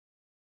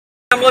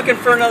I'm looking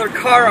for another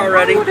car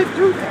already. Why would it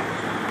do that?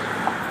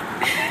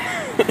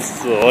 This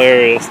is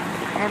hilarious.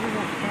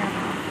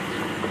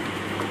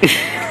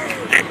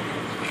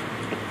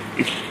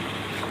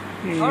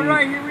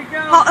 Alright, here we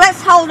go.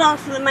 Let's hold on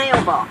to the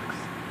mailbox.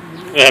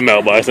 That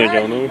mailbox ain't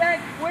going on. We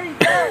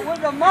go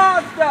with the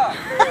mazda.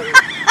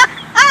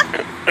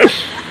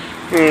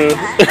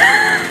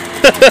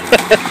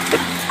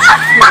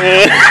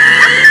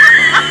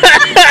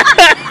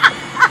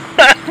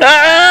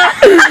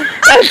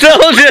 I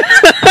told you.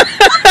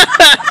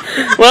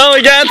 Well,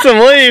 we got some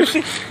leaves.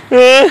 This is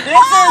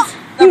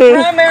the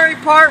primary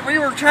part we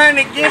were trying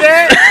to get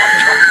at,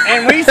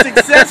 and we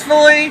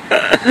successfully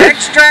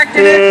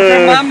extracted it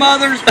from my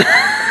mother's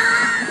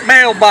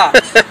mailbox.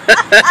 Give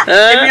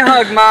me a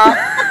hug, Mom.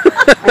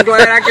 I'm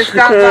glad I could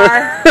stop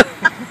by.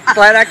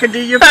 Glad I could do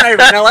you a favor.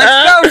 Now let's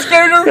go,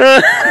 Scooter.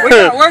 We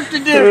got work to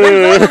do.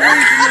 There's other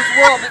weeds in this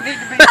world that need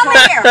to be Come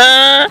here.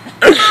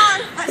 Come on.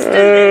 Let's do this.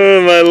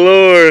 Oh my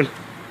Lord.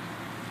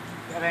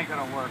 That ain't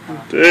gonna work, huh?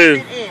 Dude.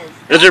 It is.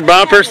 Is your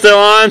bumper still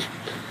on? You're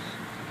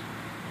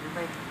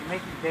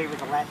making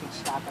David a laughing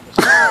stock of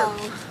the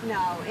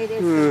No, it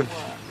isn't work.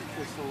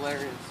 This is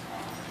hilarious.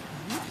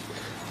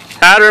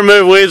 How to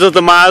remove weeds with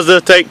the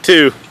Mazda, take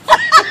 2.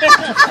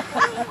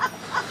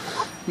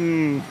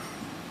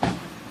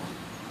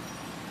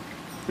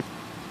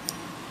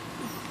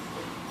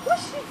 What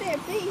should there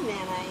be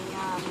then?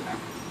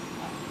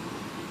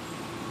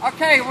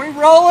 Okay, we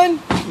rolling?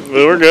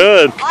 We're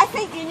good. I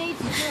think you need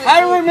to do it. How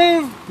to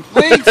remove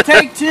weeds,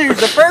 take 2.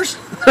 The first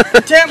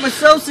attempt was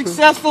so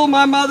successful,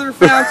 my mother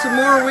found some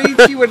more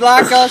weeds she would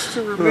like us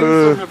to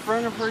remove from the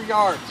front of her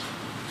yard.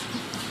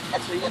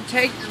 So you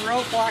take your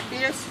rope like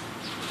this,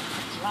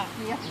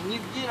 and you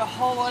get a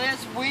hold of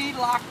this weed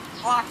like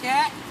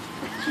that.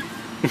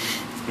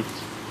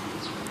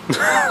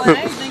 Don't let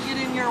anything get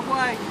in your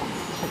way.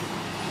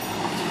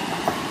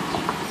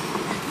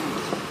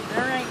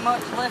 There ain't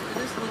much left of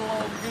this little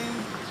old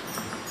dude.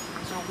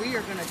 So we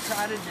are going to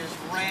try to just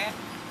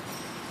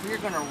we're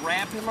going to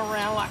wrap him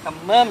around like a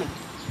mummy.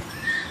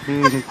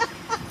 If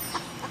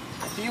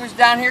he was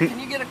down here, can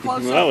you get a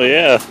close up? Oh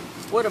yeah.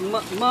 What a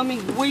mummy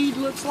weed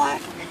looks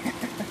like?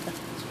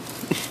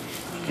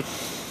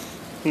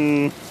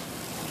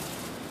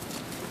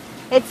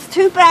 It's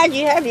too bad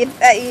you have your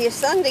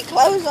Sunday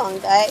clothes on,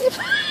 Dave.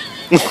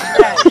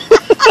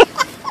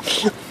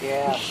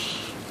 Yeah.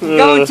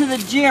 Going to the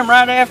gym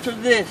right after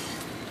this.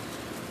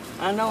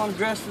 I know I'm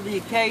dressed for the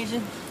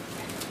occasion.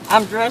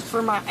 I'm dressed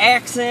for my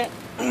accent.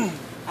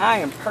 I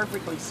am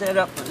perfectly set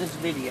up for this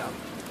video.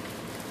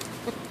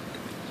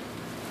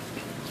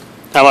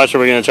 How much are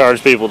we going to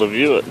charge people to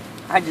view it?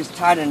 I just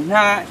tied a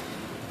knot.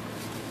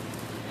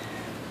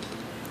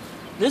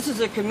 This is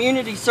a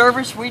community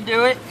service. We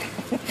do it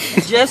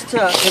just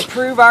to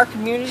improve our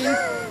community.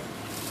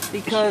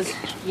 Because,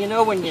 you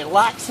know, when you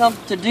like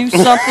to do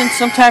something,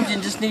 sometimes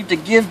you just need to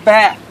give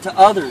back to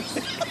others.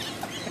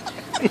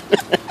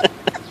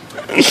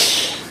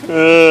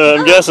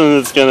 I'm guessing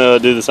it's going to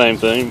do the same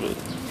thing. But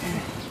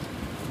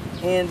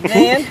And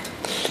then...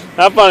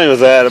 how funny was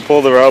that? It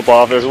pulled the rope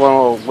off. There's one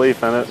little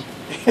leaf in it.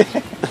 The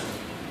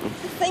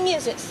thing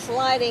is, it's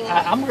sliding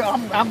up.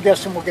 I'm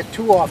guessing we'll get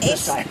 2 off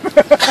this time.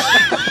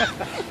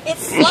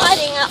 It's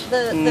sliding up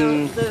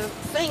the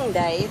thing,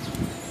 Dave.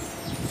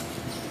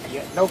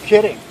 Yeah, no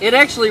kidding. It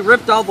actually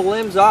ripped all the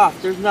limbs off.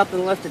 There's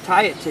nothing left to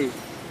tie it to.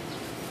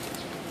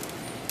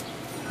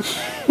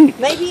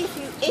 Maybe if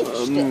you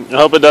inched it. I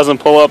hope it doesn't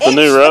pull up the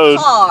new road.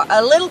 Car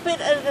a little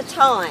bit at a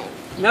time.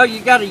 No,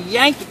 you got to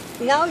yank it.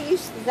 No,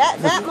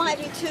 that might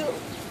be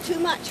too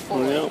much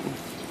for Yep. it.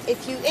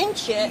 If you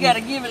inch it, You got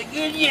to give it a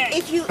good yank.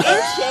 if you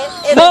inch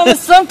it, Mama,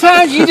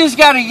 sometimes you just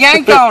got to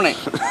yank on it.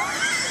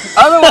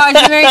 Otherwise,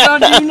 it ain't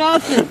going to do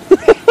nothing.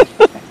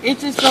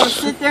 It's just going to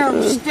sit there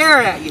and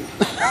stare at you.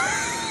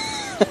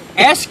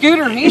 Ask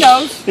Scooter, he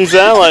knows. You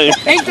sound like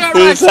Ain't that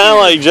you right, sound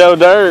like Joe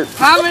Dirt.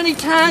 How many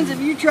times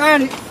have you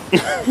tried it?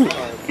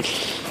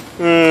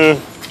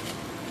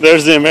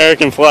 There's the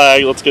American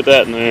flag. Let's get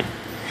that in there.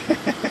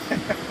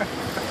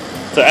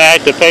 It's an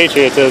act of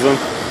patriotism.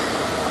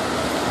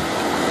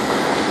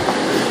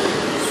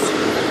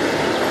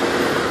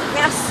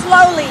 now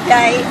slowly,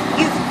 Dave.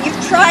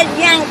 You've tried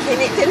yanking,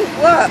 it didn't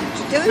work.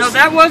 No,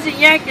 that wasn't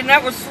yanking,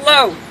 that was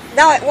slow.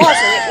 No, it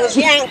wasn't. It was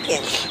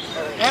yanking.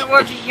 That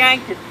wasn't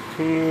yanking.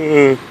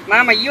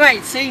 Mama, you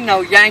ain't seen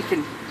no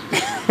yanking.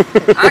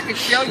 I could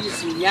show you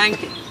some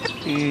yanking.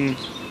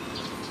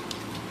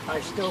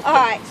 I still All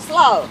right,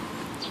 slow.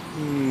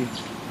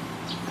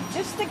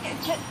 Just to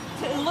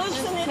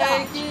loosen it up.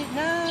 Take it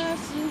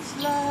nice and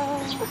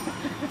slow.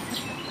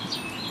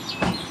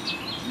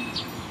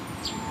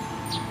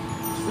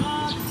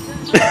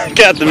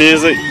 Got the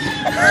music.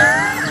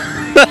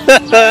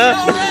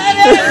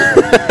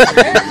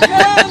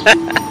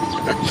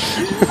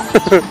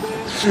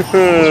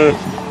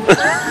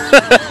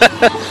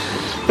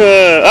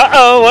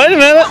 Uh-oh, wait a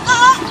minute.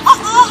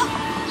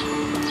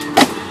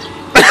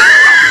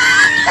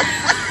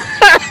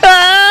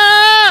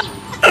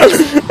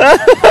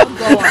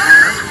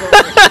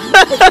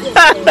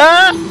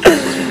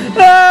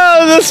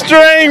 Oh, the The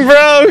string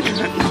broke.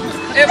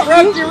 It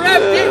broke your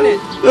rep, didn't it?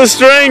 The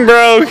string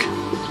broke.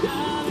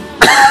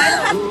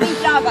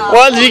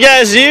 What did you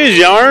guys use,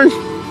 yarn?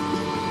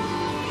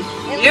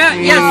 Yeah,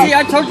 see,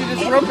 I told you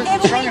this rope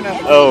isn't strong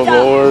enough. Oh,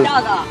 Lord.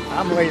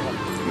 I'm leaving.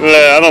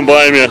 Yeah, I don't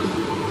blame you. We're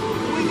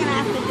gonna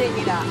have to dig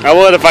it up. I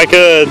would if I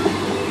could.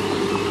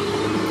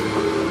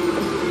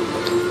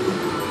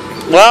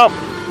 Well, Do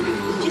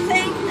you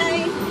think,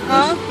 Dave?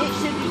 Huh? It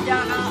should be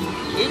dug up.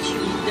 It should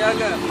be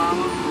dug up,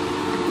 Mama.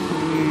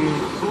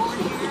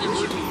 It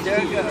should be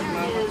dug up,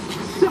 Mama. There's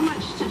so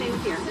much to do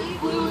here.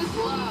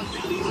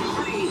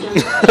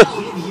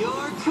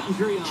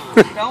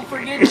 Don't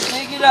forget to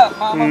dig it up,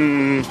 Mama.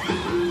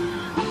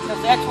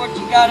 Because that's what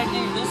you gotta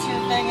do. This here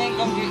thing ain't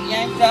gonna get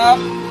yanked out.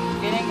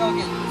 It ain't gonna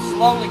get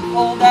slowly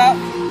pulled out.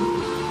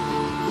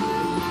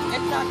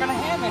 It's not gonna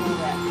have any of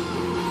that.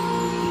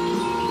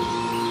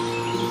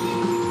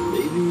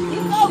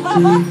 You go,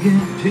 Bubba.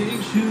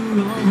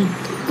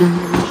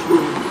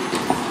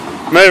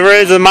 move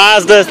ready to the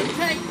Mazda.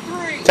 Take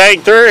 3.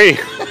 Take 3.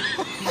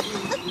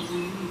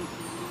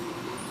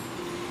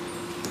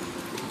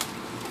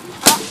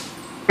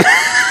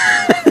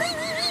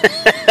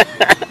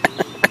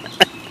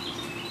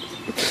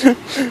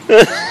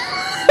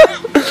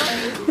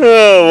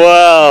 Oh,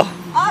 wow.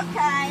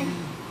 Okay.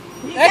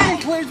 That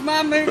concludes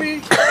my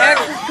movie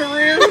actor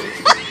career.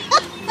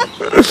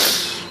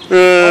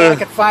 All I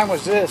could find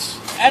was this.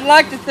 I'd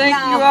like to thank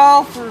you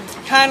all for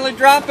kindly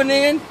dropping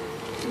in.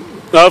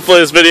 Hopefully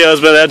this video has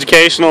been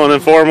educational and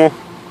informal.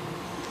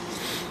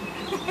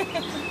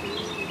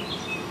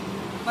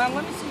 Mom,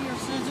 let me see your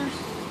scissors.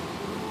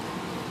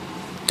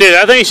 Dude,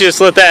 I think you should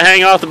just let that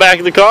hang off the back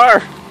of the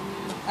car.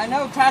 I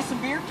know, tie some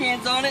beer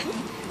cans on it and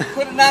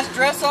put a nice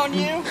dress on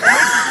you. You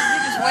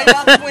just wait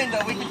out the window.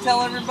 We can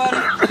tell everybody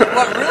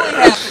what really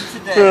happened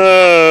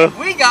today.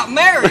 We got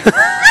married.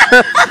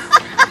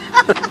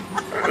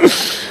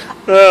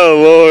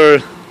 Oh,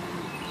 Lord.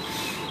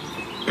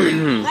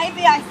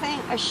 Maybe I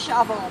think a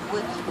shovel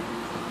would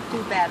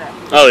do better.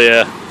 Oh,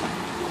 yeah.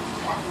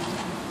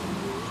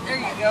 There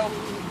you go.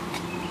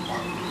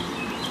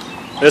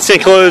 This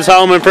concludes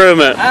Home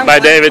Improvement by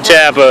David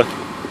Chappa.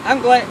 I'm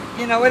glad,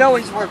 you know, it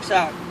always works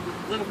out.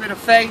 A little bit of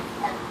faith.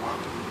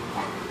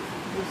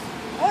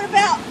 What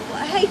about,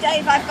 hey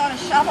Dave, I've got a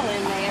shovel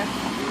in there.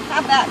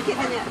 How about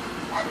giving it,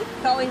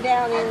 going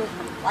down in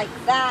like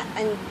that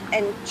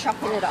and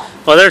chopping it off?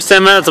 Well, there's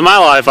 10 minutes of my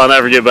life I'll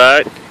never get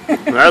back.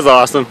 That's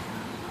awesome.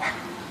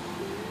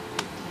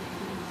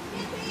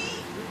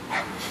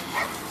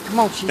 Come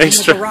on,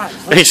 she's in the garage.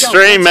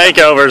 Extreme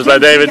Makeovers by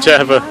David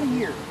Chappa.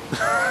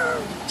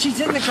 She's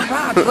in the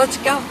garage. Let's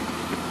go.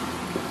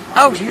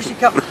 Oh, here she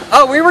comes.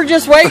 Oh, we were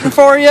just waiting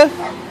for you. Yeah,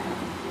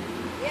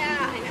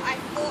 I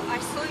thought I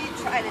saw you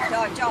try to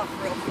dodge off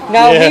real far.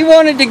 No, Yeah. he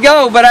wanted to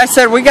go, but I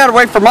said we got to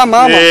wait for my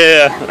mama.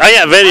 Yeah, I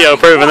got video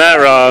proving that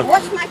wrong.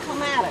 What's my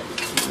clematis?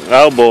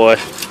 Oh, boy.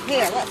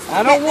 Here, let's.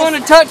 I don't want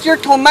to touch your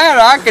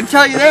clematis. I can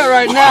tell you that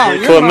right now.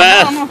 Your You're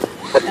my clematis.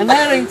 mama, and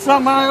that ain't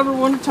something I ever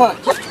want to touch.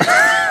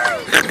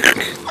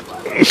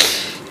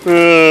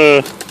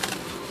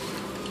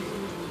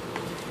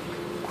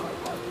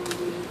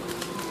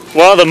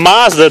 Well, the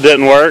Mazda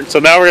didn't work, so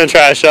now we're going to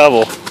try a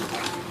shovel.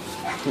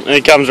 And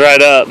it comes right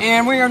up.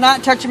 And we are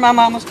not touching my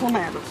mama's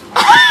clematis.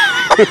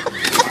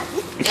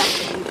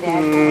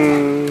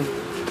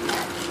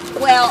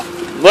 Well,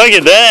 Look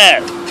at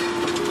that.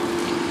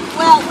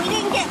 well, we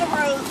didn't get the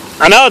root.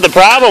 I know what the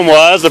problem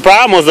was. The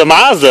problem was the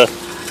Mazda.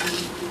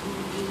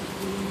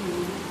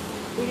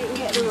 We didn't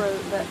get the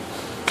root, but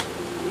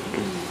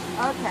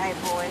okay,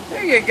 boys.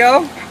 There you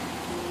go.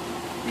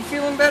 You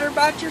feeling better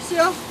about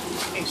yourself?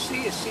 Hey,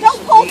 see. Don't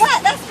pull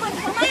that. That's my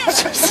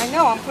clematis. I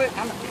know.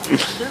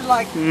 They're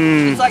like,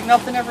 it's like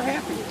nothing ever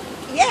happened.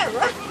 Yeah,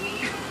 right.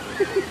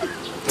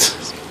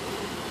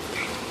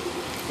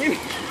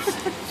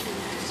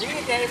 Give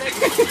me, David.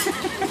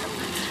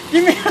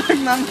 Give me a hug,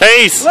 Mom.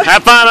 Peace.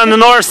 Have fun on the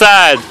north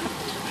side.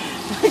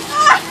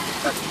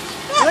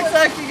 Looks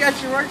like you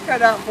got your work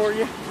cut out for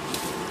you.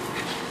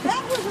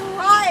 That was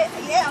right.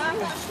 Yeah, I'm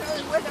not sure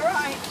whether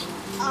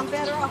I'm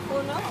better off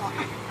or not.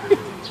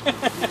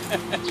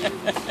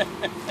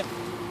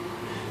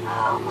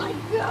 Oh my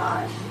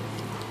gosh.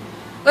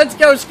 Let's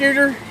go,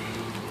 Scooter.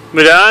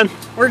 We done?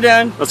 We're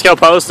done. Let's go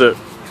post it.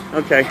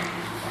 Okay.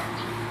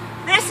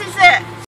 This is it.